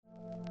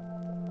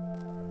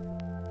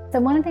So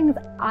one of the things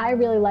I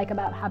really like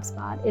about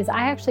HubSpot is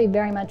I actually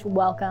very much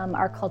welcome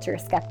our culture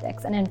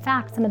skeptics. And in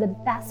fact, some of the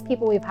best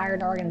people we've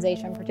hired in our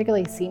organization,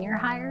 particularly senior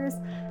hires,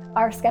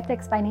 are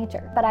skeptics by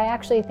nature. But I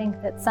actually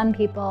think that some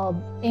people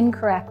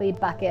incorrectly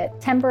bucket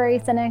temporary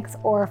cynics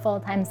or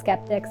full-time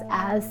skeptics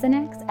as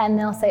cynics, and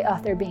they'll say, oh,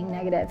 they're being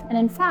negative. And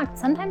in fact,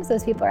 sometimes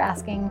those people are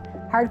asking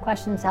hard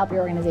questions to help your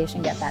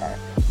organization get better.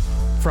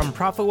 From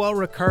ProfitWell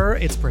Recur,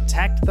 it's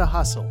Protect the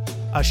Hustle,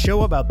 a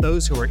show about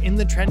those who are in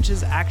the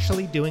trenches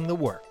actually doing the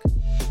work.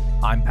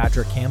 I'm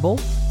Patrick Campbell.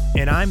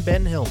 And I'm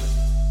Ben Hillman.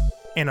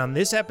 And on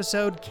this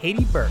episode,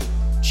 Katie Burke,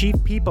 Chief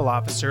People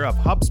Officer of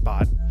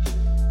HubSpot,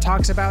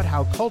 talks about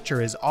how culture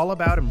is all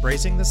about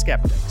embracing the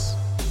skeptics.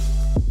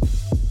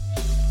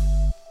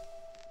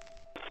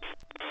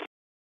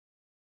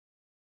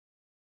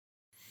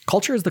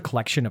 Culture is the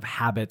collection of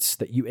habits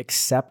that you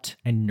accept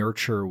and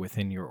nurture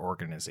within your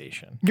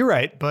organization. You're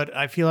right, but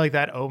I feel like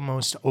that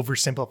almost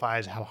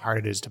oversimplifies how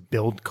hard it is to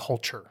build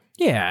culture.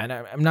 Yeah, and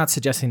I'm not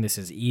suggesting this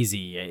is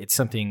easy. It's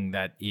something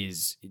that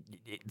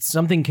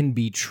something can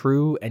be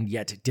true and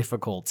yet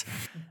difficult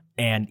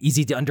and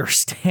easy to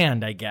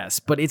understand, I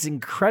guess, but it's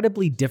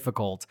incredibly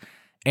difficult.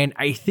 And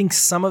I think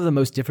some of the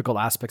most difficult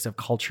aspects of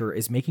culture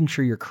is making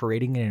sure you're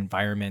creating an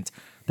environment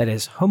that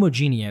is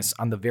homogeneous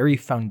on the very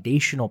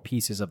foundational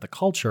pieces of the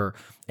culture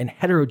and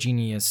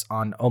heterogeneous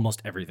on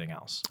almost everything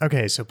else.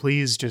 Okay, so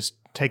please just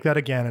take that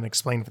again and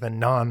explain for the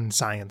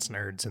non-science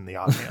nerds in the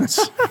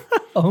audience.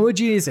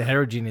 Homogeneous and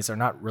heterogeneous are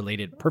not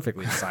related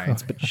perfectly to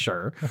science, but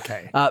sure.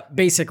 Okay.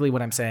 Basically,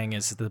 what I'm saying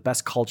is the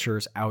best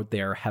cultures out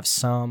there have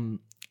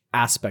some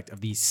aspect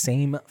of these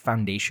same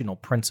foundational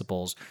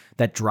principles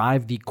that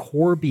drive the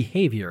core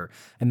behavior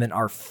and then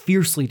are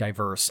fiercely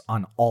diverse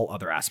on all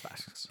other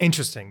aspects.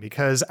 Interesting,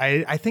 because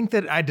I think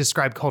that I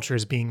describe culture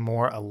as being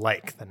more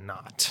alike than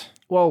not.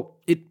 Well,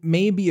 it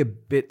may be a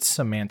bit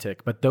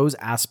semantic, but those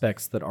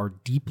aspects that are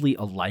deeply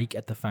alike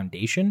at the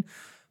foundation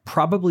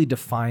probably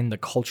define the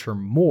culture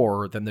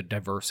more than the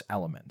diverse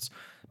elements.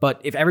 But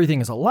if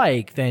everything is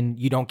alike, then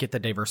you don't get the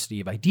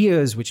diversity of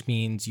ideas, which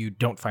means you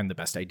don't find the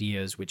best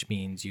ideas, which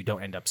means you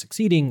don't end up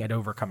succeeding at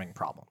overcoming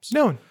problems.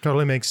 No,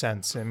 totally makes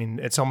sense. I mean,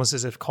 it's almost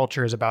as if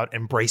culture is about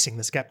embracing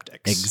the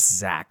skeptics.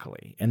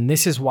 Exactly. And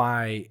this is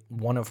why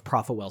one of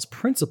ProfitWell's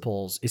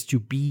principles is to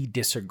be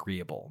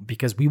disagreeable,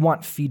 because we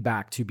want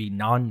feedback to be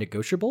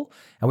non-negotiable,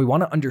 and we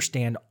want to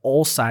understand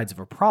all sides of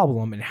a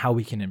problem and how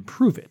we can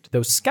improve it.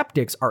 Those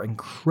skeptics are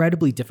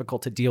incredibly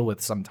difficult to deal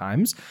with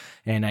sometimes,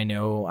 and I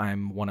know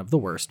I'm one of the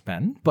worst,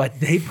 Ben, but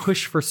they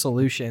push for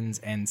solutions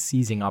and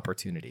seizing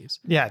opportunities.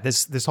 Yeah,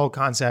 this whole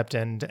concept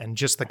and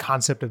just the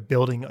concept of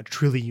building a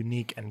truly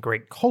unique and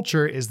great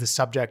culture is the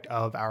subject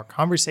of our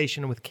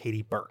conversation with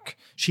Katie Burke.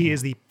 She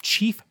is the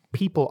Chief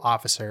People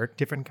Officer,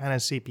 different kind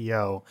of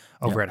CPO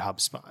over at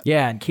HubSpot.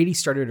 Yeah, and Katie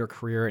started her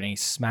career in a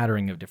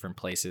smattering of different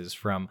places,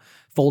 from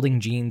folding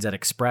jeans at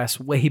Express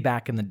way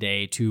back in the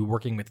day to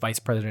working with Vice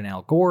President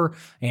Al Gore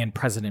and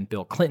President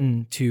Bill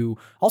Clinton to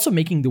also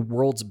making the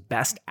world's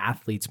best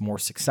athletes more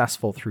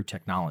successful through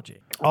technology.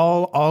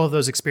 All of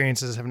those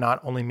experiences have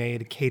not only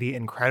made Katie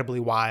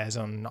incredibly wise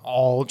on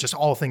all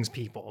things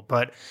people,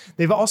 but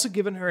they've also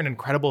given her an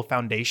incredible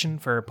foundation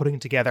for putting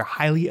together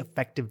highly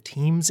effective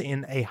teams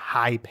in a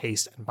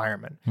high-paced environment.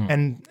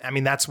 And I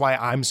mean, that's why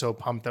I'm so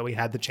pumped that we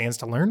had the chance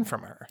to learn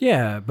from her.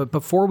 Yeah, but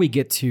before we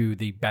get to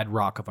the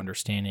bedrock of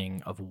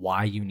understanding of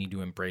why you need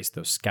to embrace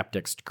those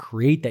skeptics to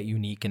create that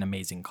unique and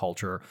amazing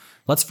culture,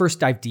 let's first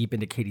dive deep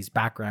into Katie's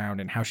background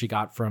and how she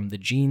got from the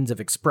genes of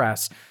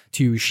Express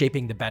to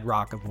shaping the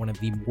bedrock of one of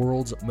the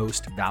world's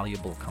most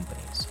valuable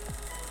companies.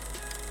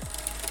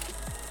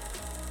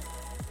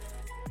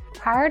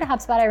 Prior to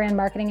HubSpot, I ran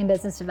marketing and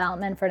business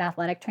development for an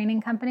athletic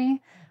training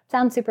company.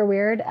 Sounds super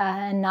weird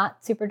and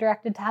not super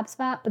directed to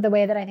HubSpot, but the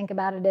way that I think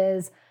about it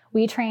is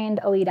we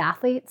trained elite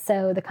athletes.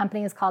 So the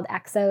company is called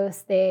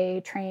Exos.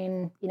 They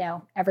train,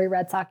 every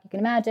Red Sox you can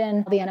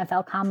imagine, the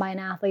NFL combine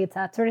athletes,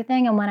 that sort of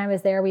thing. And when I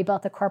was there, we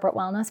built a corporate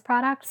wellness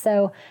product.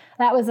 So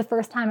that was the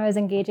first time I was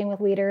engaging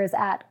with leaders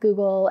at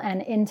Google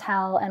and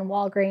Intel and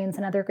Walgreens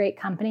and other great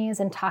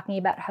companies and talking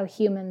about how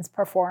humans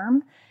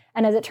perform.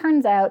 And as it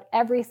turns out,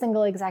 every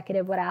single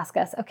executive would ask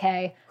us,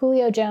 okay,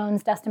 Julio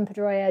Jones, Dustin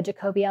Pedroia,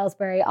 Jacoby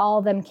Ellsbury, all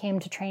of them came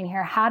to train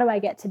here. How do I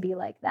get to be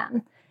like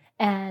them?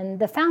 And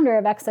the founder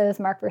of Exos,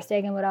 Mark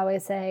Verstegen, would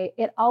always say,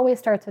 it always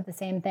starts with the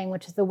same thing,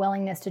 which is the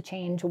willingness to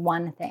change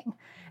one thing.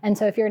 And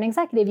so if you're an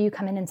executive, you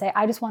come in and say,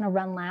 I just want to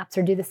run laps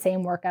or do the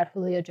same workout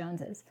Julio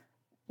Jones is.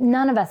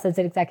 None of us as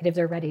executives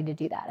are ready to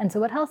do that. And so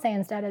what he'll say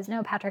instead is,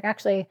 no, Patrick,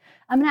 actually,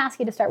 I'm going to ask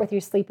you to start with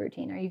your sleep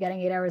routine. Are you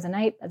getting 8 hours a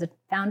night? As a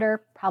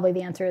founder, probably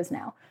the answer is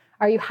no.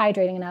 Are you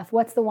hydrating enough?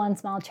 What's the one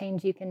small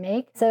change you can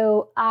make?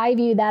 So I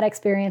view that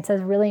experience as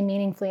really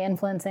meaningfully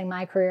influencing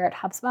my career at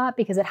HubSpot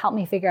because it helped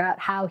me figure out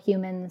how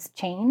humans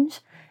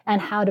change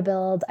and how to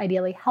build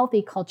ideally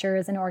healthy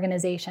cultures and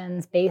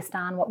organizations based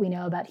on what we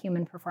know about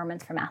human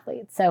performance from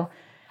athletes. So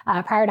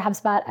Prior to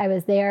HubSpot, I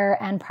was there,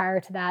 and prior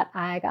to that,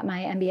 I got my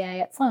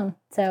MBA at Sloan.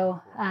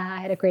 So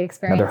I had a great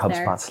experience Another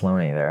HubSpot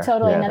Sloaney there.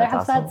 Totally, yeah, another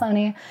HubSpot awesome.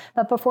 Sloaney.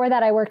 But before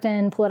that, I worked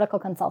in political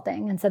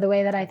consulting. And so the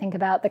way that I think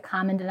about the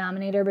common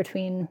denominator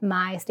between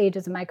my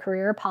stages of my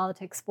career,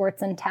 politics,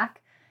 sports, and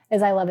tech,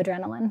 is I love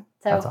adrenaline.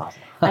 So That's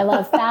awesome. I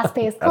love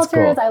fast-paced That's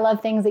cultures. cool. I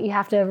love things that you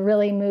have to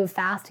really move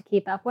fast to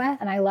keep up with.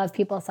 And I love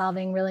people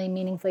solving really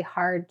meaningfully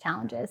hard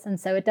challenges. And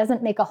so it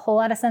doesn't make a whole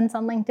lot of sense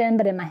on LinkedIn,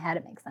 but in my head,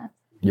 it makes sense.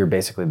 You're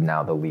basically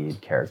now the lead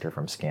character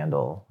from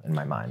Scandal in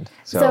my mind.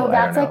 So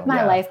that's like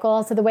my life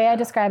goal. So the way I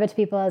describe it to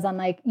people is I'm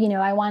like,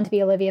 I wanted to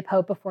be Olivia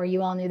Pope before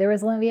you all knew there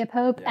was Olivia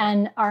Pope. Yeah.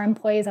 And our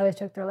employees always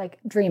joke, they're like,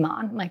 dream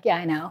on. I'm like, yeah,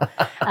 I know.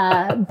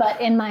 But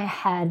in my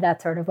head,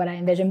 that's sort of what I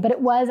envisioned. But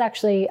it was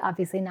actually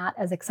obviously not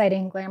as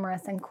exciting,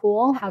 glamorous, and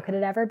cool. How could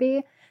it ever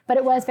be? But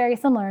it was very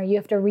similar. You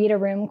have to read a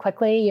room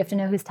quickly. You have to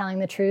know who's telling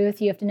the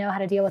truth. You have to know how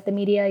to deal with the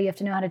media. You have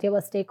to know how to deal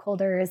with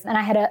stakeholders. And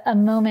I had a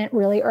moment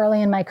really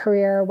early in my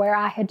career where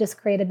I had just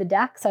created the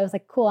deck. So I was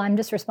like, cool, I'm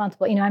just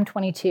responsible. I'm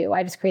 22.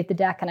 I just create the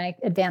deck and I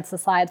advance the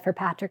slides for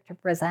Patrick to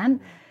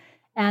present.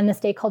 And the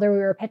stakeholder we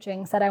were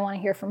pitching said, I want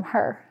to hear from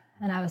her.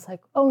 And I was like,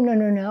 oh,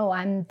 no,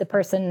 I'm the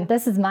person.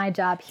 This is my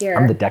job here.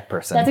 I'm the deck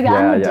person. That's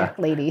exactly, I'm the deck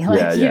lady. You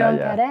don't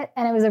get it.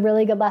 And it was a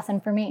really good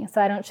lesson for me.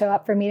 So I don't show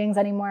up for meetings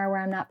anymore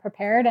where I'm not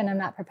prepared, and I'm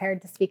not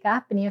prepared to speak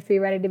up. And you have to be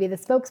ready to be the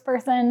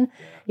spokesperson.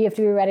 You have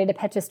to be ready to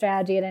pitch a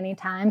strategy at any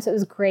time. So it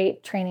was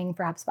great training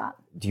for HubSpot.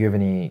 Do you have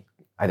any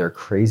either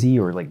crazy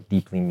or like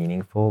deeply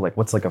meaningful? Like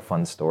what's like a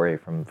fun story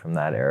from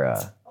that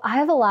era? I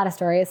have a lot of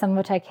stories, some of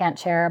which I can't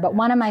share, but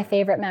one of my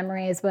favorite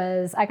memories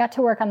was I got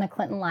to work on the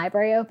Clinton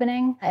Library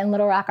opening in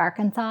Little Rock,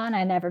 Arkansas, and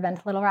I'd never been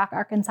to Little Rock,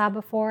 Arkansas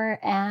before.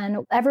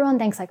 And everyone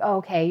thinks like, oh,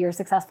 okay, you're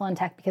successful in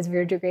tech because of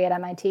your degree at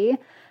MIT.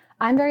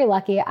 I'm very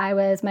lucky.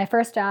 My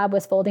first job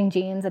was folding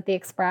jeans at the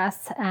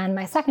Express, and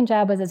my second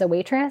job was as a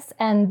waitress.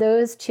 And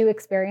those two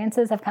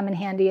experiences have come in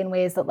handy in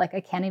ways that like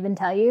I can't even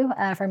tell you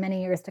for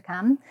many years to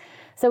come.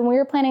 So when we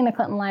were planning the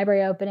Clinton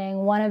Library opening,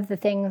 one of the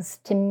things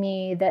to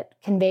me that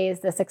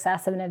conveys the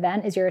success of an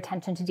event is your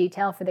attention to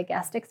detail for the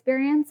guest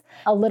experience.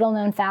 A little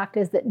known fact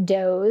is that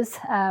Doe's,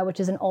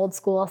 which is an old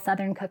school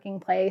Southern cooking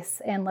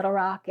place in Little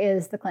Rock,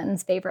 is the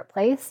Clintons' favorite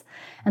place.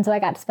 And so I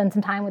got to spend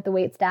some time with the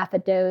wait staff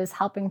at Doe's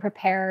helping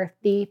prepare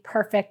the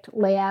perfect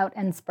layout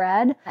and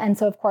spread. And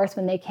so of course,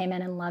 when they came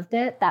in and loved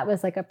it, that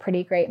was like a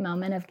pretty great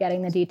moment of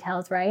getting the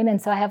details right.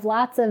 And so I have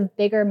lots of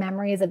bigger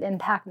memories of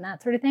impact and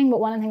that sort of thing.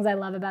 But one of the things I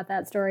love about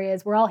that story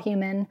is we're all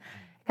human.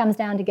 It comes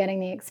down to getting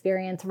the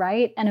experience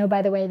right. And oh,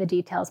 by the way, the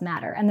details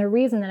matter. And the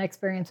reason that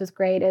experience was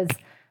great is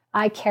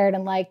I cared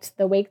and liked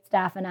the wait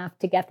staff enough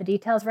to get the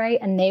details right.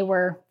 And they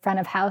were front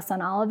of house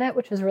on all of it,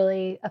 which was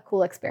really a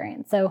cool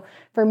experience. So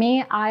for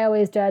me, I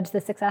always judge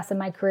the success of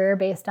my career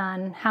based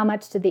on how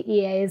much do the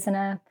EAs in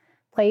a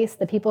place,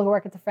 the people who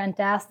work at the front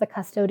desk, the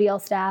custodial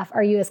staff,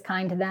 are you as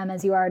kind to them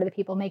as you are to the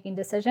people making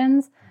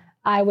decisions?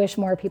 I wish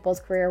more people's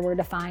career were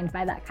defined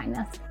by that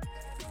kindness.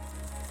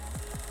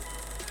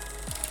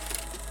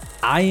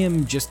 I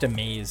am just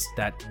amazed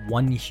that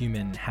one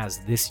human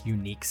has this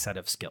unique set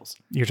of skills.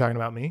 You're talking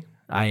about me?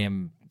 I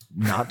am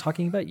not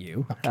talking about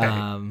you.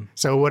 Okay.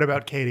 So what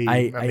about Katie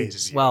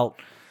amazes you? Well,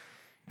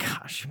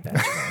 gosh.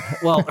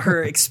 Well,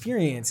 her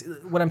experience,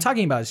 what I'm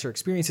talking about is her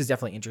experience is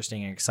definitely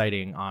interesting and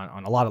exciting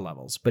on a lot of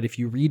levels. But if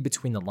you read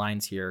between the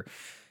lines here,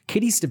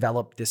 Katie's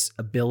developed this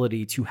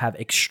ability to have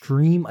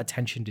extreme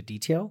attention to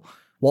detail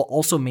while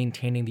also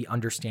maintaining the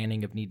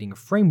understanding of needing a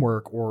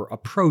framework or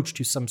approach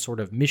to some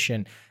sort of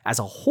mission as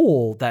a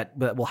whole that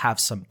will have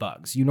some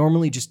bugs. You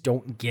normally just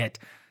don't get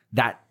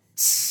that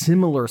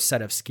similar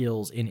set of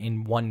skills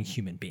in one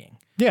human being.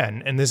 Yeah,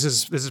 and this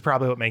is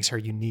probably what makes her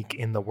unique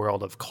in the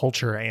world of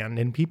culture and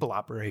in people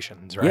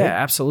operations, right? Yeah,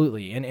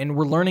 absolutely. And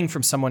we're learning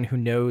from someone who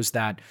knows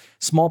that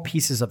small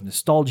pieces of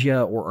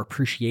nostalgia or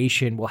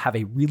appreciation will have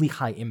a really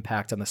high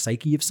impact on the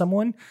psyche of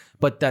someone,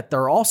 but that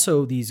there are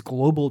also these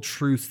global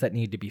truths that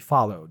need to be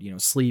followed,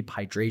 sleep,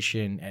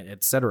 hydration,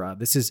 et cetera.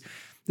 This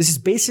is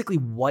basically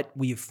what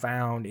we've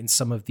found in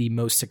some of the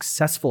most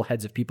successful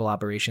heads of people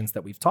operations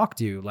that we've talked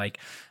to, like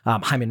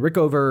Hyman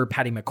Rickover,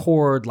 Patty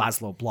McCord,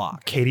 Laszlo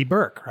Block. Katie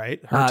Burke, right?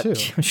 Her too.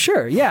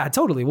 Sure. Yeah,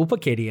 totally. We'll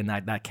put Katie in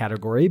that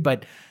category.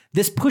 But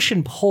this push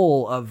and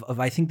pull of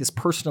I think this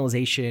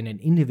personalization and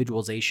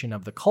individualization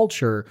of the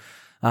culture,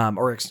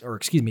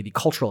 the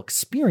cultural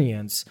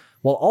experience,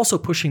 while also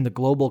pushing the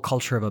global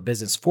culture of a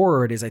business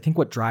forward is, I think,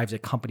 what drives a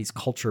company's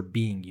culture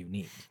being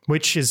unique.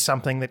 Which is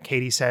something that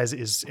Katie says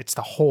it's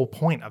the whole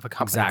point of a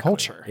company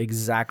culture.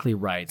 Exactly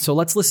right. So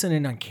let's listen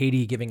in on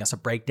Katie giving us a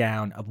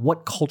breakdown of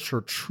what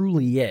culture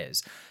truly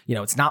is.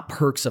 It's not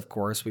perks, of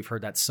course. We've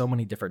heard that so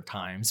many different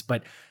times,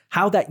 but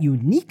how that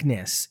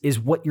uniqueness is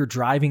what you're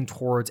driving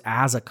towards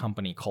as a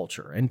company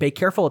culture. And pay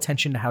careful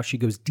attention to how she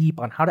goes deep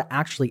on how to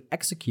actually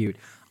execute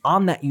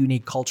on that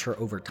unique culture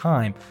over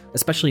time,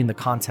 especially in the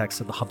context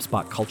of the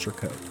HubSpot Culture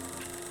Code.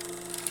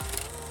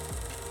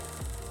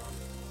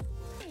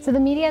 So the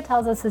media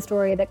tells us the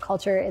story that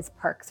culture is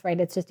perks, right?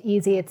 It's just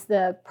easy. It's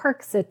the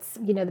perks. It's,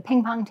 the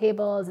ping pong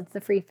tables. It's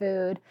the free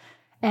food.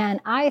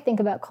 And I think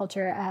about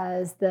culture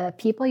as the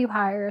people you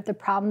hire, the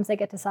problems they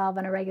get to solve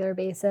on a regular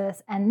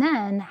basis, and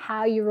then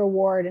how you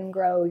reward and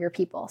grow your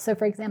people. So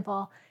for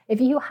example, if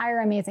you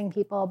hire amazing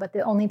people, but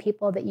the only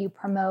people that you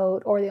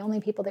promote or the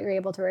only people that you're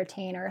able to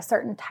retain are a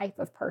certain type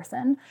of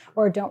person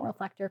or don't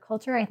reflect your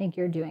culture, I think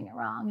you're doing it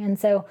wrong. And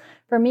so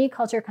for me,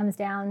 culture comes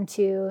down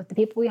to the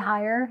people we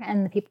hire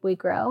and the people we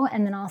grow,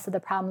 and then also the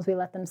problems we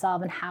let them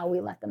solve and how we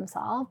let them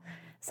solve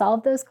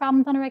those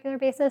problems on a regular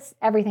basis.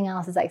 Everything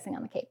else is icing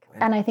on the cake.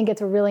 And I think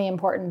it's really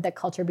important that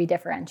culture be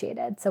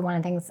differentiated. So one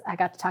of the things I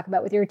got to talk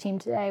about with your team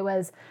today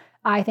was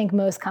I think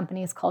most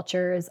companies'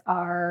 cultures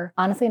are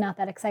honestly not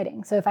that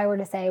exciting. So if I were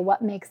to say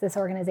what makes this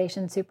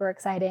organization super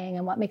exciting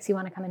and what makes you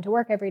want to come into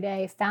work every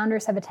day,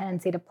 founders have a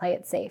tendency to play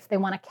it safe. They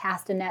want to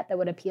cast a net that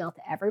would appeal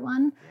to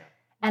everyone.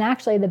 And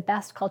actually the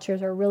best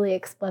cultures are really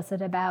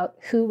explicit about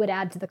who would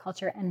add to the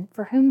culture and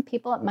for whom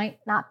people it might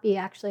not be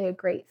actually a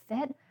great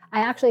fit. I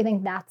actually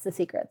think that's the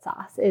secret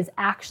sauce, is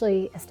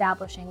actually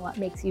establishing what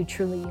makes you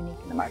truly unique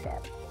in the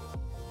market.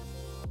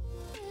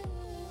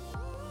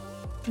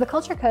 The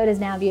Culture Code is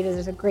now viewed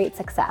as a great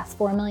success.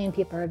 4 million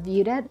people have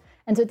viewed it.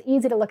 And so it's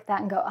easy to look at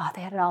that and go, oh,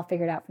 they had it all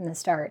figured out from the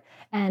start.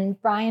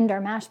 And Brian,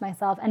 Dharmesh,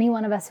 myself, any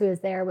one of us who is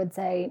there would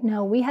say,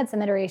 no, we had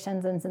some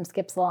iterations and some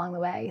skips along the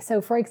way.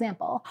 So for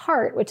example,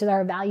 HEART, which is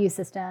our value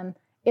system,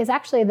 is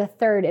actually the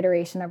third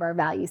iteration of our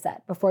value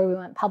set before we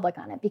went public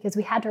on it, because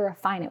we had to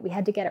refine it. We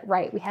had to get it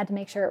right. We had to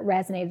make sure it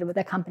resonated with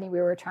the company we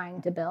were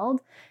trying to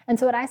build. And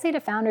so what I say to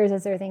founders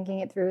as they're thinking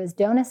it through is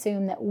don't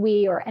assume that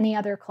we or any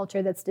other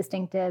culture that's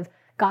distinctive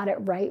got it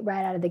right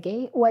out of the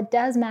gate. What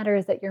does matter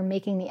is that you're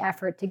making the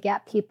effort to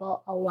get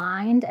people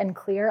aligned and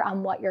clear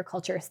on what your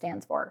culture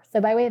stands for. So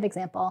by way of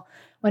example,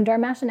 when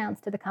Dharmesh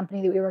announced to the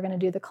company that we were going to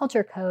do the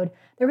Culture Code,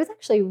 there was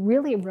actually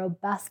really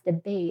robust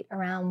debate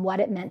around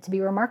what it meant to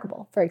be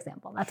remarkable, for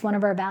example. That's one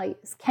of our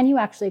values. Can you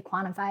actually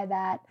quantify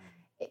that?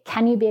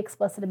 Can you be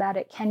explicit about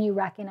it? Can you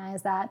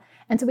recognize that?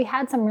 And so we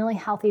had some really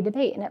healthy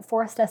debate, and it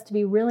forced us to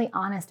be really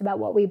honest about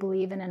what we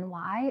believe in and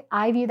why.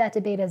 I view that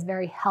debate as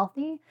very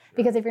healthy,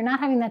 because if you're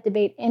not having that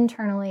debate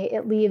internally,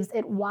 it leaves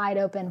it wide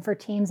open for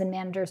teams and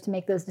managers to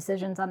make those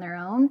decisions on their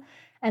own.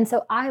 And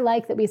so I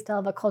like that we still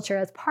have a culture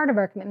as part of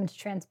our commitment to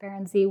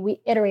transparency.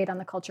 We iterate on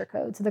the Culture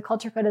Code. So the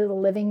Culture Code is a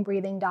living,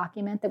 breathing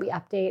document that we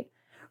update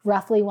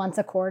roughly once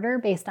a quarter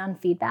based on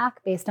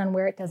feedback, based on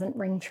where it doesn't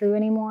ring true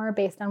anymore,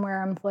 based on where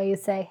our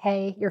employees say,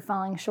 hey, you're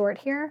falling short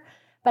here.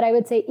 But I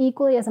would say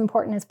equally as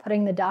important as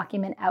putting the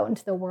document out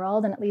into the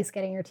world and at least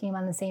getting your team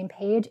on the same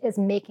page is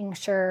making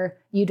sure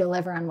you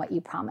deliver on what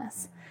you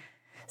promise.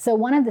 So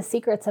one of the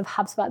secrets of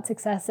HubSpot's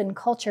success in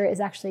culture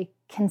is actually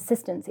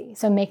consistency.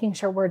 So making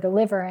sure we're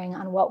delivering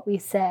on what we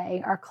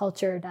say our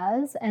culture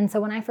does. And so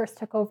when I first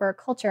took over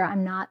culture,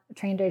 I'm not a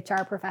trained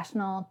HR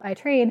professional by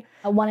trade.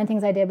 One of the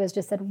things I did was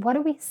just said, what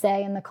do we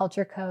say in the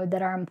Culture Code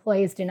that our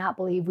employees do not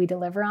believe we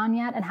deliver on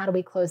yet? And how do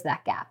we close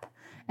that gap?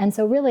 And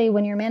so really,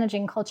 when you're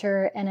managing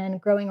culture in a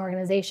growing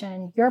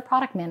organization, you're a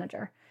product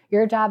manager.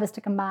 Your job is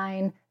to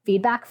combine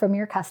feedback from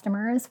your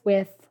customers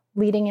with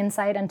leading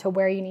insight into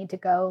where you need to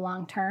go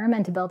long term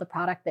and to build a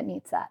product that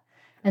meets that.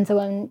 And so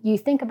when you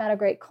think about a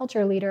great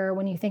culture leader,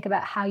 when you think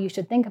about how you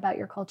should think about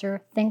your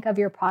culture, think of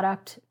your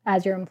product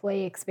as your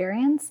employee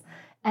experience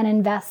and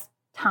invest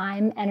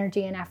time,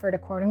 energy, and effort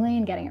accordingly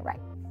in getting it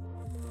right.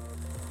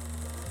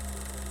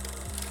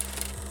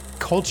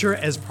 Culture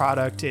as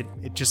product, it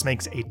just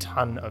makes a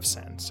ton of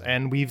sense.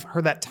 And we've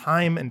heard that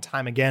time and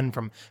time again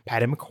from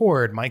Patty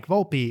McCord, Mike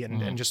Volpe,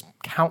 and just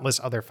countless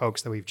other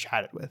folks that we've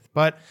chatted with.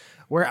 But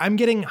where I'm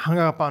getting hung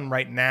up on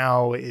right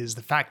now is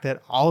the fact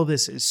that all of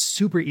this is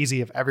super easy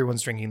if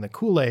everyone's drinking the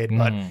Kool-Aid,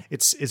 but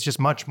it's just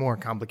much more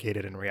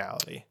complicated in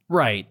reality.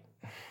 Right.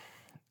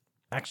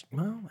 Actually,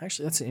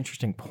 that's an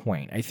interesting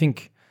point. I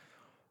think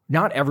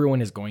not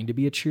everyone is going to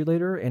be a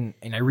cheerleader,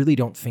 and I really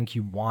don't think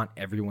you want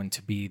everyone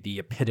to be the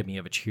epitome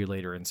of a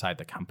cheerleader inside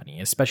the company,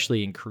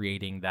 especially in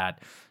creating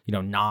that,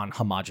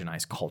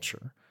 non-homogenized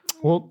culture.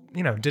 Well,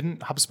 didn't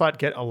HubSpot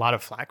get a lot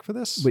of flack for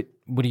this? Wait,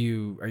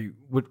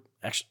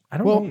 actually, I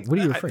don't know. What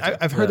are you referring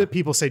to? I've heard that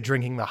people say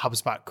drinking the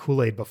HubSpot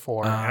Kool-Aid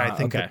before, and I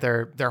think that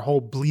their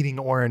whole bleeding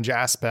orange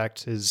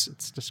aspect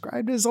it's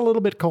described as a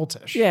little bit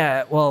cultish.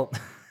 Yeah, well,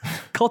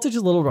 cultish is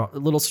a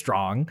little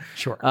strong.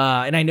 Sure.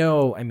 And I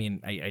know,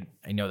 I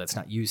know that's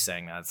not you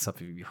saying that. It's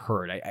something you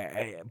heard.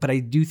 But I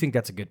do think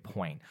that's a good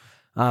point.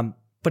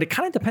 But it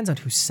kind of depends on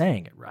who's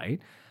saying it,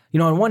 right?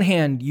 On one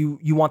hand,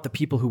 you want the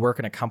people who work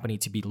in a company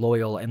to be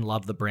loyal and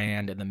love the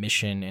brand and the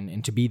mission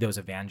and to be those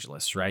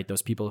evangelists, right?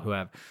 Those people who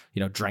have,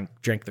 drank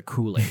the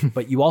Kool-Aid.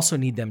 But you also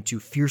need them to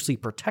fiercely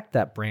protect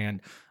that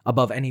brand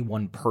above any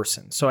one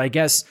person. So I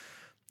guess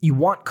you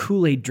want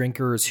Kool-Aid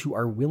drinkers who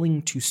are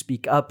willing to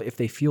speak up if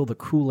they feel the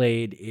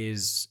Kool-Aid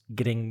is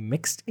getting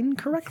mixed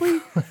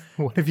incorrectly.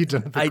 What have you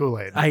done with the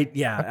Kool-Aid?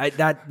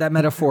 That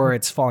metaphor,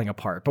 it's falling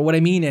apart. But what I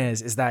mean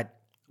is that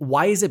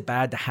why is it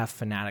bad to have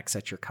fanatics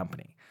at your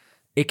company?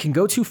 It can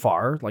go too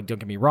far, like don't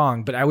get me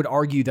wrong, but I would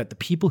argue that the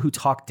people who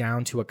talk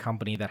down to a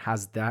company that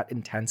has that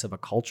intense of a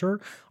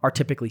culture are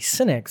typically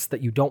cynics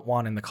that you don't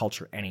want in the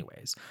culture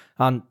anyways.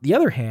 On the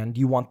other hand,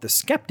 you want the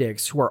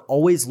skeptics who are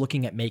always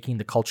looking at making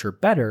the culture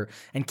better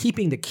and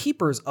keeping the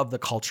keepers of the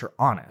culture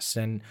honest.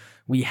 And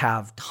we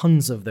have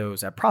tons of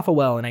those at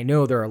ProfitWell, and I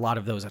know there are a lot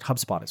of those at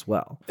HubSpot as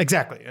well.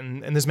 Exactly.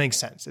 And this makes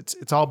sense.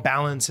 It's all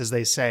balance, as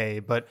they say,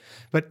 but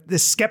the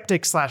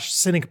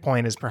skeptic/cynic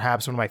point is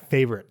perhaps one of my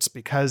favorites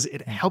because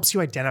it helps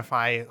you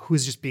identify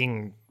who's just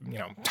being,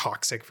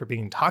 toxic for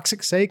being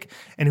toxic's sake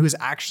and who's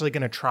actually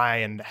going to try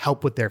and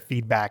help with their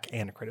feedback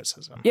and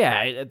criticism.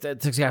 Yeah,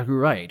 that's exactly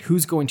right.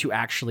 Who's going to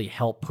actually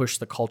help push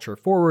the culture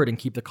forward and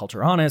keep the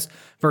culture honest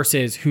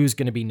versus who's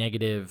going to be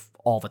negative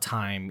all the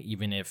time,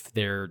 even if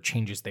their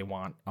changes they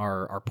want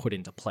are put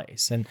into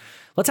place. And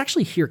let's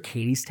actually hear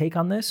Katie's take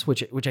on this,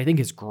 which I think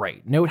is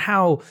great. Note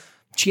how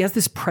she has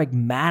this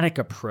pragmatic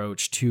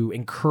approach to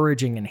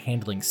encouraging and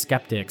handling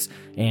skeptics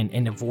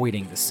and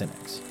avoiding the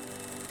cynics.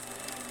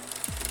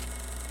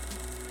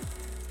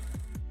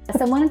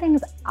 So one of the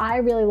things I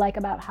really like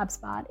about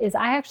HubSpot is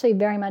I actually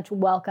very much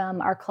welcome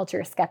our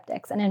culture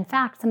skeptics. And in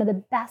fact, some of the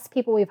best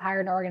people we've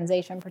hired in our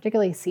organization,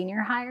 particularly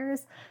senior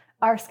hires,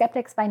 are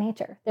skeptics by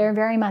nature. They're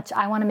very much,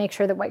 I want to make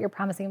sure that what you're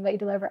promising, what you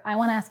deliver, I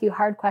want to ask you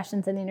hard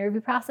questions in the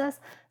interview process.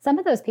 Some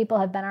of those people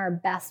have been our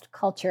best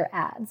culture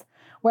ads.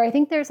 Where I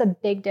think there's a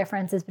big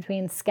difference is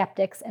between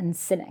skeptics and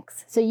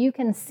cynics. So you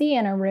can see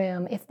in a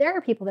room, if there are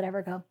people that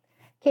ever go,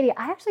 Katie,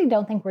 I actually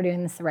don't think we're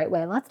doing this the right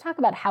way. Let's talk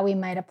about how we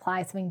might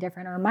apply something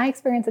different. Or my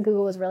experience at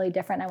Google was really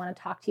different. I want to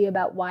talk to you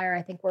about why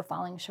I think we're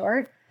falling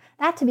short.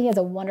 That to me is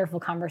a wonderful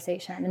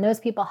conversation. And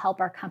those people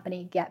help our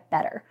company get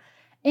better.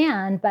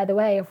 And by the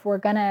way, if we're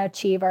going to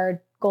achieve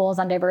our goals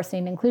on diversity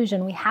and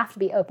inclusion, we have to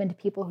be open to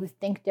people who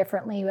think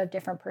differently, who have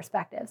different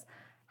perspectives.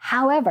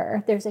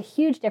 However, there's a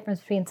huge difference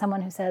between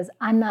someone who says,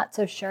 I'm not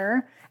so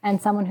sure, and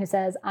someone who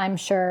says, I'm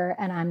sure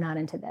and I'm not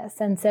into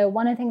this. And so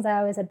one of the things I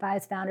always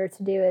advise founders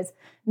to do is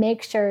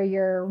make sure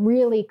you're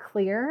really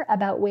clear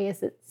about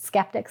ways that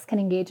skeptics can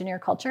engage in your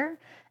culture.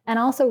 And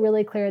also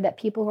really clear that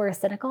people who are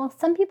cynical,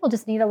 some people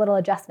just need a little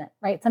adjustment,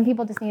 right? Some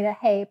people just need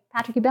hey,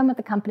 Patrick, you've been with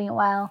the company a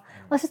while.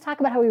 Let's just talk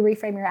about how we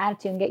reframe your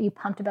attitude and get you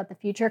pumped about the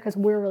future because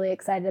we're really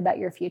excited about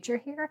your future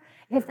here.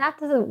 If that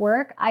doesn't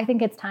work, I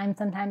think it's time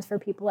sometimes for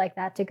people like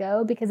that to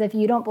go because if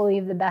you don't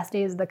believe the best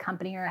days of the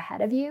company are ahead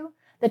of you,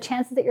 the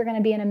chances that you're going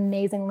to be an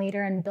amazing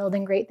leader and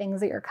building great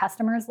things that your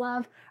customers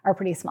love are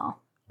pretty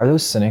small. Are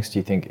those cynics, do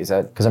you think, is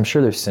that, because I'm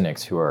sure there's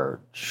cynics who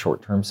are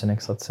short-term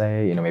cynics, let's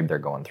say, maybe they're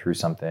going through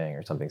something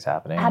or something's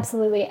happening.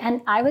 Absolutely.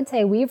 And I would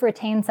say we've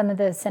retained some of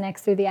those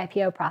cynics through the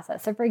IPO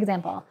process. So for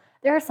example,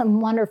 there are some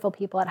wonderful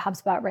people at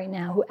HubSpot right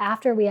now who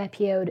after we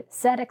IPO'd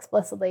said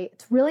explicitly,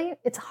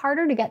 it's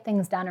harder to get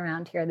things done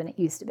around here than it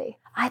used to be.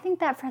 I think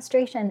that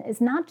frustration is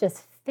not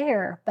just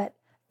fair, but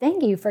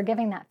thank you for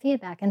giving that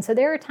feedback. And so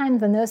there are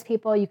times when those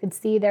people, you could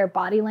see their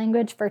body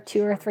language for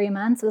 2 or 3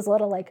 months was a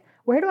little like,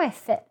 where do I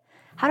fit?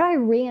 How do I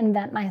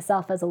reinvent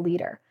myself as a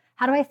leader?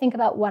 How do I think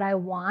about what I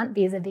want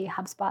vis-a-vis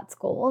HubSpot's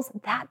goals?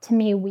 That to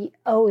me, we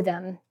owe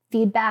them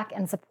feedback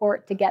and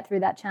support to get through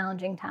that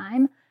challenging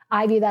time.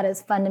 I view that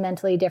as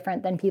fundamentally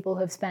different than people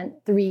who have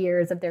spent 3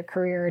 years of their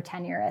career or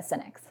tenure as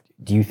cynics.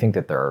 Do you think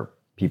that there are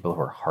people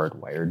who are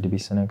hardwired to be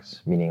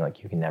cynics, meaning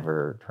like you can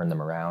never turn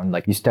them around?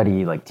 Like you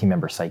study like team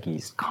member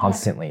psyches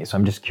constantly. Yeah. So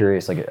I'm just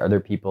curious, like are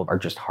there people who are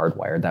just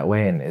hardwired that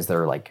way? And is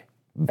there like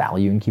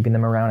value in keeping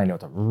them around? I know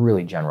it's a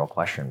really general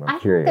question, but I'm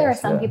curious. Think there are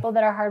some people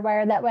that are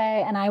hardwired that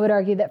way, and I would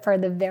argue that for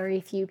the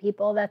very few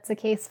people that's the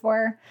case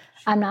for,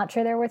 I'm not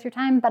sure they're worth your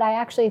time, but I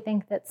actually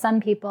think that some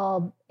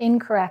people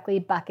incorrectly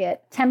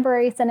bucket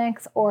temporary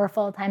cynics or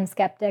full-time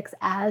skeptics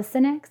as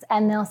cynics,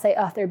 and they'll say,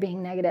 oh, they're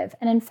being negative.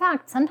 And in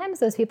fact, sometimes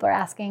those people are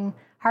asking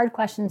hard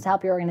questions to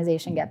help your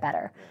organization get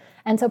better.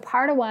 And so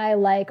part of why I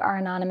like our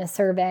anonymous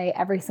survey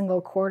every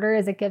single quarter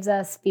is it gives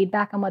us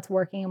feedback on what's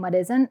working and what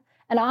isn't.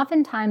 And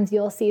oftentimes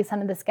you'll see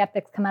some of the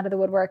skeptics come out of the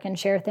woodwork and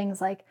share things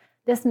like,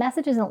 this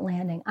message isn't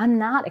landing. I'm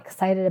not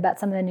excited about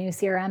some of the new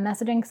CRM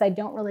messaging because I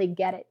don't really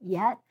get it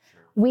yet.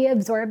 We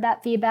absorb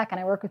that feedback and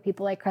I work with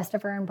people like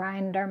Christopher and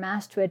Brian at our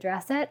Mash to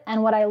address it.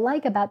 And what I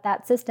like about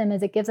that system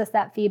is it gives us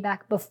that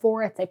feedback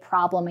before it's a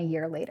problem a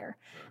year later.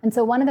 And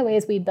so one of the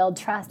ways we build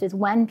trust is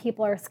when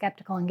people are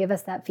skeptical and give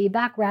us that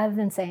feedback, rather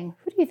than saying,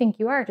 who do you think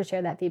you are to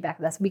share that feedback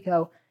with us? We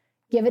go,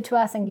 give it to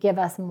us and give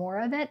us more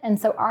of it. And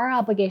so our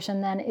obligation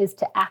then is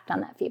to act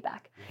on that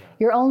feedback.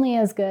 You're only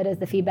as good as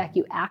the feedback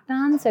you act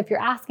on. So if you're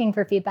asking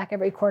for feedback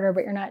every quarter,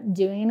 but you're not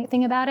doing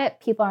anything about it,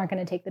 people aren't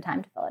going to take the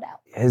time to fill it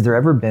out. Has there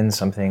ever been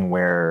something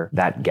where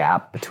that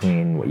gap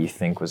between what you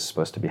think was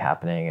supposed to be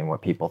happening and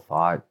what people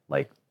thought,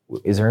 like,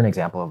 is there an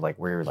example of like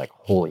where you're like,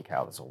 holy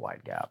cow, there's a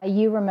wide gap?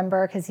 You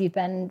remember, because you've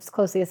been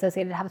closely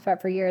associated with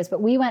HubSpot for years,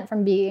 but we went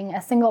from being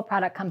a single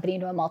product company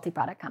to a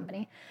multi-product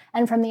company.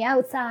 And from the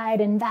outside,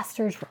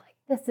 investors were like,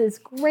 this is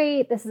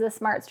great. This is a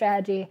smart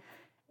strategy.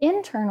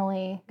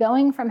 Internally,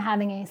 going from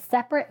having a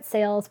separate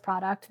sales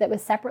product that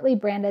was separately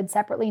branded,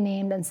 separately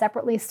named, and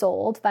separately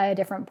sold via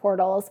different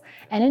portals,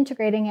 and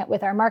integrating it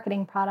with our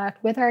marketing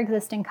product, with our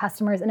existing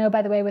customers, and oh,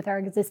 by the way, with our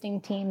existing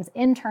teams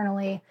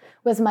internally,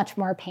 was much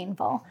more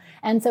painful.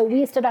 And so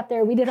we stood up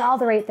there, we did all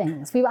the right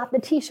things. We bought the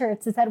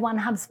t-shirts that said One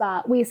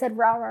HubSpot. We said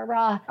rah, rah,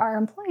 rah. Our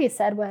employees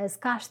said was,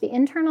 gosh, the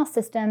internal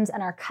systems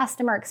and our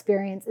customer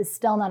experience is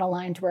still not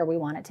aligned to where we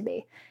want it to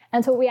be.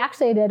 And so what we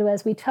actually did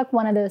was we took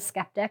one of those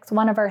skeptics,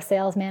 one of our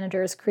sales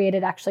managers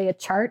created actually a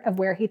chart of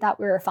where he thought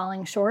we were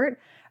falling short.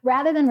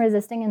 Rather than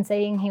resisting and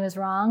saying he was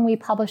wrong, we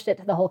published it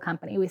to the whole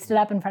company. We stood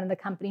up in front of the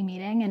company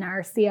meeting and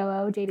our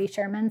COO, JD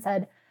Sherman,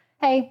 said,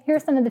 hey,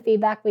 here's some of the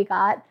feedback we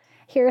got.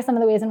 Here are some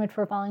of the ways in which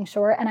we're falling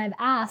short. And I've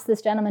asked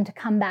this gentleman to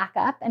come back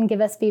up and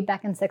give us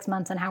feedback in 6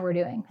 months on how we're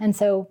doing. And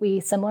so we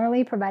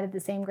similarly provided the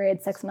same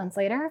grade 6 months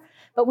later,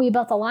 but we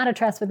built a lot of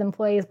trust with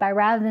employees by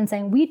rather than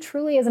saying we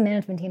truly as a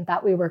management team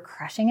thought we were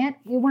crushing it,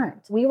 we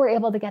weren't. We were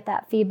able to get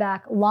that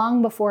feedback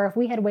long before. If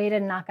we had waited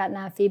and not gotten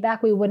that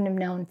feedback, we wouldn't have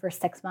known for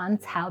 6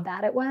 months how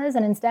bad it was.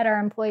 And instead our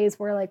employees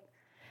were like,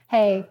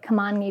 hey, come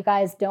on, you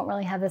guys don't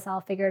really have this all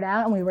figured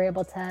out. And we were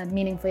able to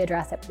meaningfully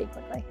address it pretty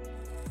quickly.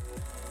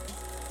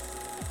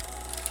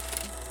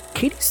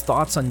 Katie's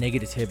thoughts on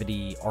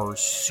negativity are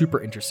super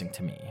interesting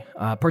to me,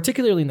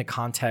 particularly in the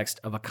context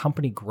of a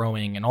company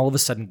growing and all of a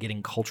sudden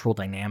getting cultural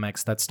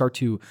dynamics that start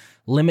to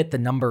limit the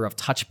number of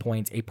touch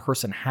points a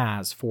person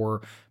has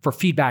for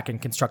feedback and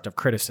constructive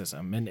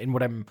criticism. And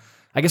what I'm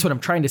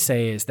trying to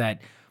say is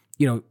that,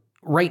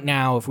 right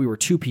now, if we were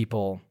two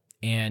people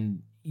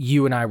and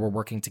you and I were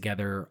working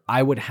together,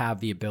 I would have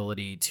the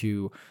ability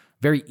to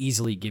very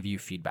easily give you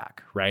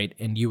feedback, right?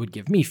 And you would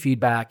give me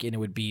feedback and it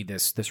would be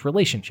this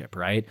relationship,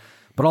 right?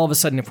 But all of a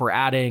sudden, if we're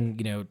adding,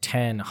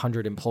 10,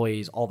 100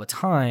 employees all the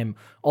time,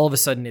 all of a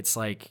sudden it's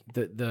like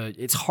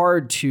it's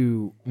hard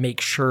to make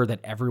sure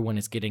that everyone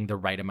is getting the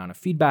right amount of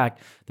feedback,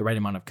 the right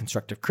amount of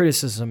constructive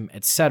criticism,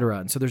 et cetera.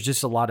 And so there's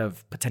just a lot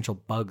of potential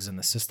bugs in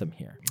the system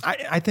here.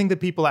 I think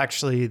that people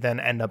actually then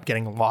end up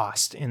getting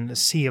lost in the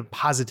sea of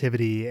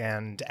positivity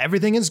and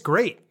everything is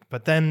great.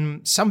 But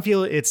then some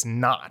feel it's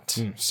not.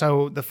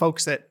 So the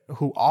folks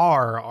who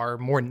are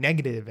more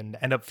negative and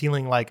end up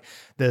feeling like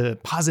the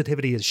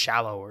positivity is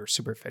shallow or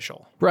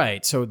superficial.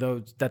 Right. So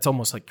that's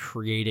almost like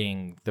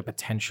creating the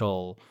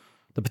potential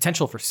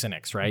for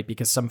cynics, right?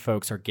 Because some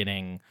folks are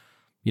getting,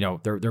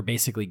 they're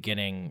basically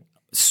getting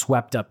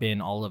swept up in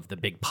all of the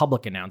big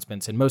public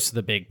announcements, and most of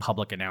the big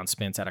public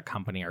announcements at a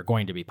company are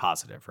going to be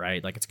positive,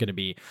 right? Like it's going to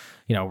be,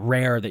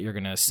 rare that you're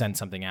going to send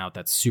something out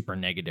that's super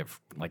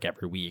negative like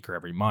every week or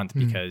every month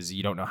because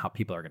you don't know how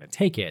people are going to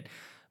take it.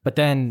 But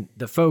then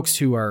the folks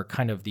who are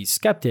kind of these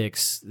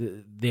skeptics,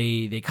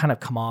 they kind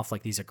of come off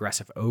like these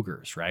aggressive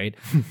ogres, right?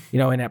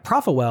 And at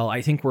ProfitWell,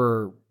 I think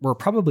we're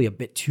probably a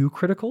bit too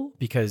critical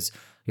because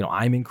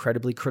I'm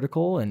incredibly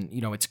critical and,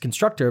 it's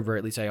constructive, or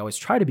at least I always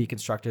try to be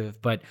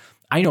constructive, but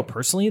I know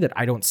personally that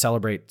I don't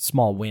celebrate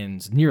small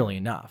wins nearly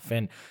enough.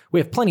 And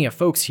we have plenty of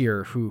folks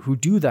here who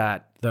do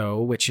that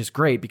though, which is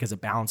great because it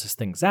balances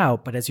things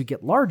out. But as you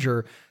get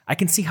larger, I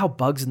can see how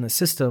bugs in the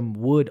system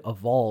would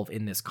evolve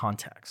in this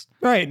context.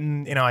 Right.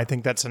 And, I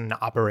think that's an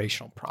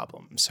operational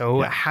problem.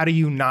 So how do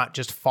you not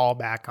just fall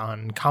back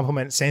on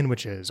compliment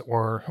sandwiches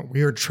or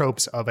weird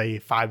tropes of a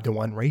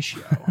 5-to-1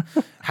 ratio?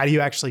 How do you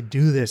actually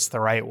do this the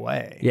right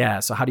way? Yeah.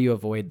 So how do you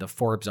avoid the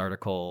Forbes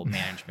article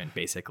management,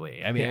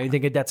 basically? I mean, I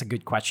think that's a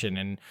good question.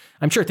 And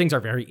I'm sure things are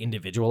very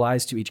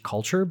individualized to each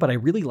culture, but I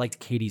really liked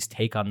Katie's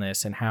take on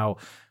this and how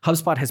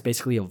HubSpot has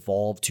basically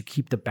evolved to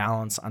keep the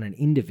balance on an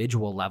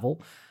individual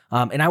level.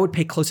 And I would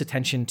pay close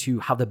attention to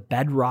how the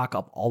bedrock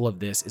of all of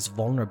this is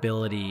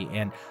vulnerability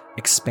and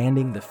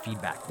expanding the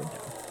feedback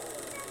window.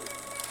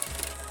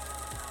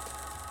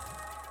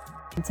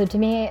 So to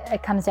me,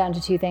 it comes down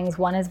to two things.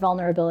 One is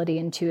vulnerability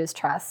and two is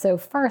trust. So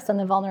first, on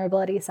the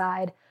vulnerability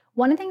side,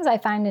 one of the things I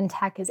find in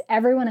tech is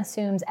everyone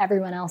assumes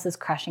everyone else is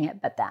crushing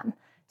it but them.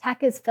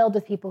 Tech is filled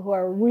with people who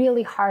are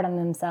really hard on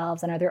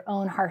themselves and are their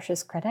own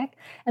harshest critic.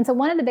 And so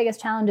one of the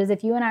biggest challenges,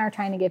 if you and I are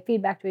trying to give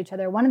feedback to each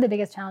other, one of the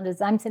biggest challenges,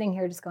 I'm sitting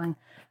here just going,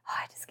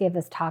 I just gave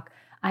this talk.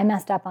 I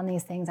messed up on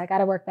these things. I got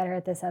to work better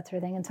at this, that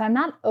sort of thing. And so I'm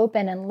not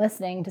open and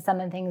listening to some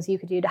of the things you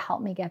could do to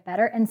help me get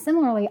better. And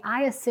similarly,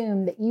 I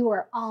assume that you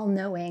are all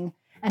knowing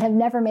and have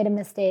never made a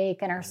mistake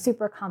and are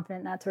super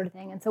confident, that sort of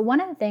thing. And so one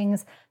of the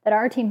things that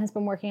our team has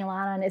been working a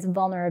lot on is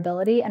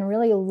vulnerability and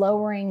really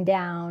lowering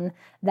down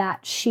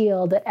that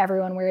shield that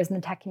everyone wears in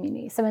the tech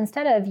community. So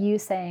instead of you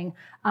saying,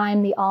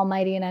 I'm the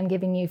almighty and I'm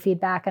giving you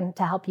feedback and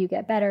to help you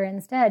get better,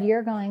 instead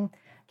you're going,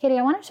 Katie,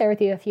 I want to share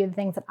with you a few of the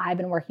things that I've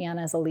been working on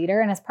as a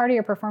leader. And as part of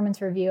your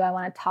performance review, I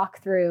want to talk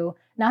through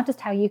not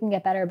just how you can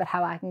get better, but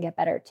how I can get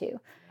better too.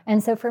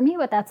 And so for me,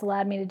 what that's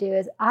allowed me to do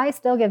is I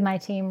still give my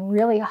team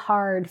really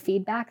hard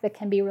feedback that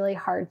can be really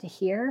hard to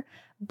hear,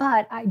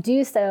 but I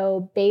do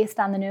so based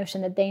on the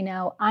notion that they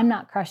know I'm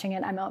not crushing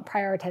it, I'm out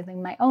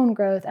prioritizing my own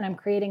growth, and I'm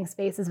creating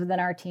spaces within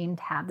our team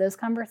to have those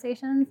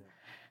conversations.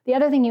 The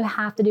other thing you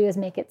have to do is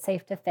make it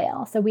safe to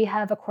fail. So we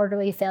have a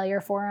quarterly failure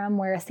forum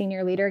where a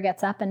senior leader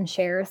gets up and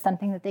shares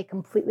something that they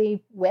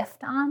completely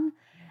whiffed on.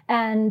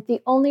 And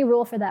the only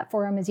rule for that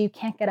forum is you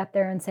can't get up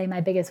there and say, my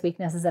biggest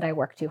weakness is that I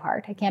work too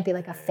hard. It can't be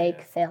like a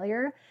fake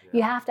failure.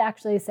 You have to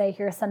actually say,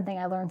 here's something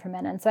I learned from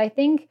it. And so I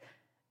think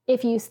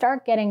if you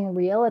start getting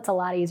real, it's a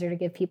lot easier to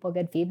give people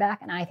good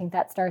feedback. And I think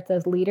that starts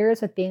as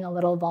leaders with being a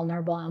little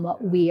vulnerable on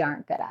what we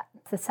aren't good at.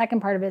 The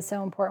second part of it is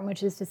so important,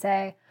 which is to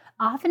say,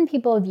 often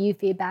people view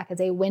feedback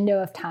as a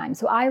window of time.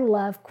 So I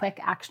love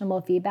quick,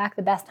 actionable feedback.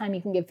 The best time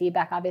you can give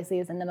feedback, obviously,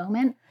 is in the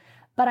moment.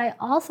 But I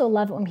also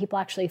love it when people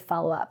actually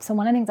follow up. So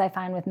one of the things I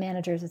find with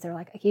managers is they're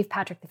like, I gave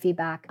Patrick the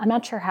feedback. I'm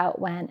not sure how it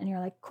went. And you're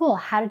like, cool,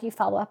 how did you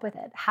follow up with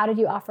it? How did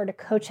you offer to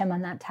coach him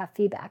on that tough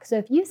feedback? So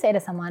if you say to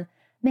someone,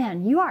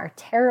 man, you are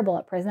terrible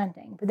at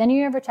presenting, but then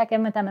you never check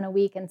in with them in a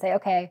week and say,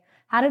 okay,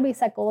 how did we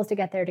set goals to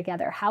get there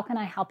together? How can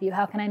I help you?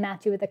 How can I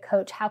match you with a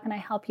coach? How can I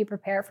help you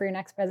prepare for your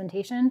next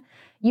presentation?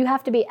 You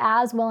have to be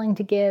as willing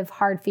to give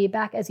hard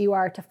feedback as you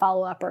are to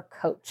follow up or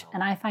coach.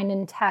 And I find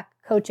in tech,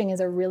 coaching is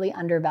a really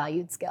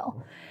undervalued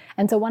skill.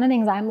 And so one of the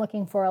things I'm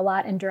looking for a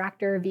lot in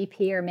director,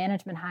 VP, or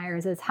management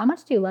hires is how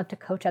much do you love to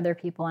coach other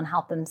people and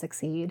help them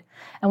succeed?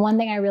 And one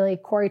thing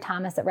Corey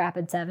Thomas at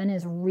Rapid7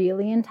 is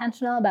really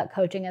intentional about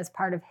coaching as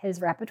part of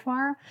his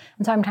repertoire.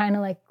 And so I'm trying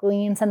to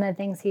glean some of the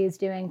things he's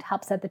doing to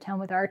help set the tone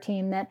with our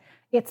team, that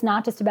it's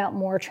not just about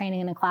more training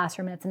in a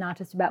classroom. It's not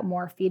just about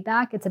more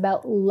feedback. It's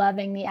about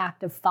loving the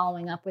act of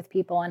following up with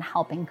people and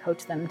helping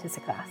coach them to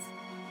success.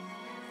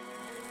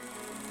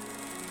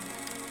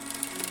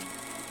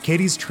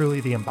 Katie's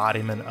truly the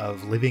embodiment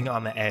of living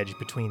on the edge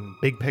between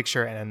big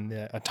picture and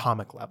the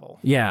atomic level.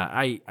 Yeah,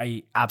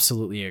 I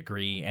absolutely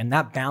agree. And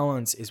that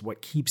balance is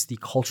what keeps the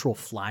cultural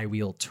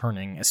flywheel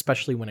turning,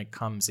 especially when it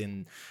comes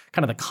in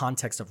kind of the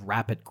context of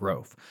rapid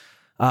growth.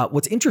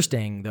 What's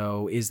interesting,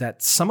 though, is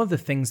that some of the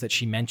things that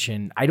she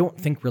mentioned, I don't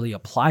think really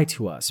apply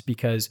to us,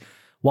 because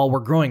while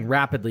we're growing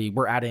rapidly,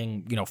 we're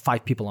adding,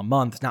 5 people a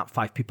month, not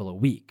 5 people a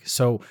week.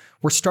 So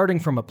we're starting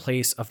from a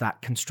place of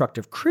that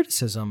constructive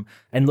criticism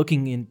and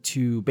looking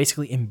into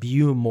basically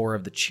imbue more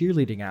of the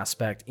cheerleading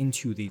aspect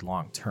into the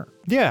long term.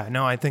 Yeah,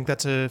 no, I think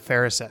that's a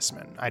fair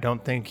assessment. I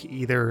don't think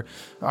either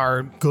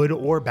are good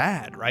or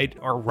bad, right,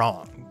 or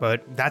wrong.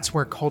 But that's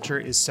where culture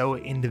is so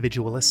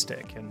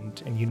individualistic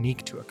and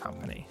unique to a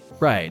company.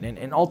 Right,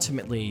 and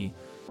ultimately,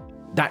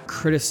 that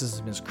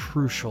criticism is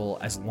crucial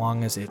as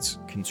long as it's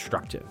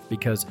constructive,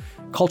 because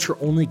culture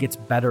only gets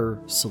better,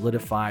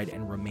 solidified,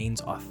 and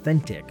remains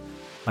authentic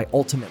by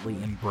ultimately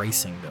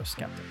embracing those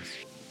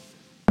skeptics.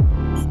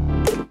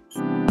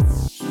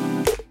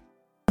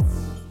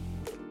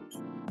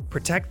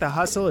 Protect the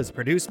Hustle is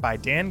produced by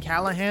Dan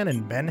Callahan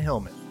and Ben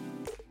Hillman,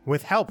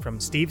 with help from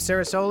Steve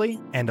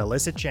Sarasoli and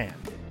Alyssa Chan.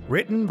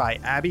 Written by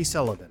Abby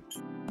Sullivan.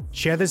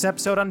 Share this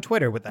episode on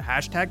Twitter with the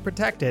hashtag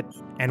 #ProtectIt,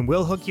 and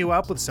we'll hook you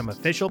up with some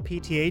official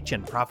PTH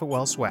and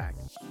ProfitWell swag.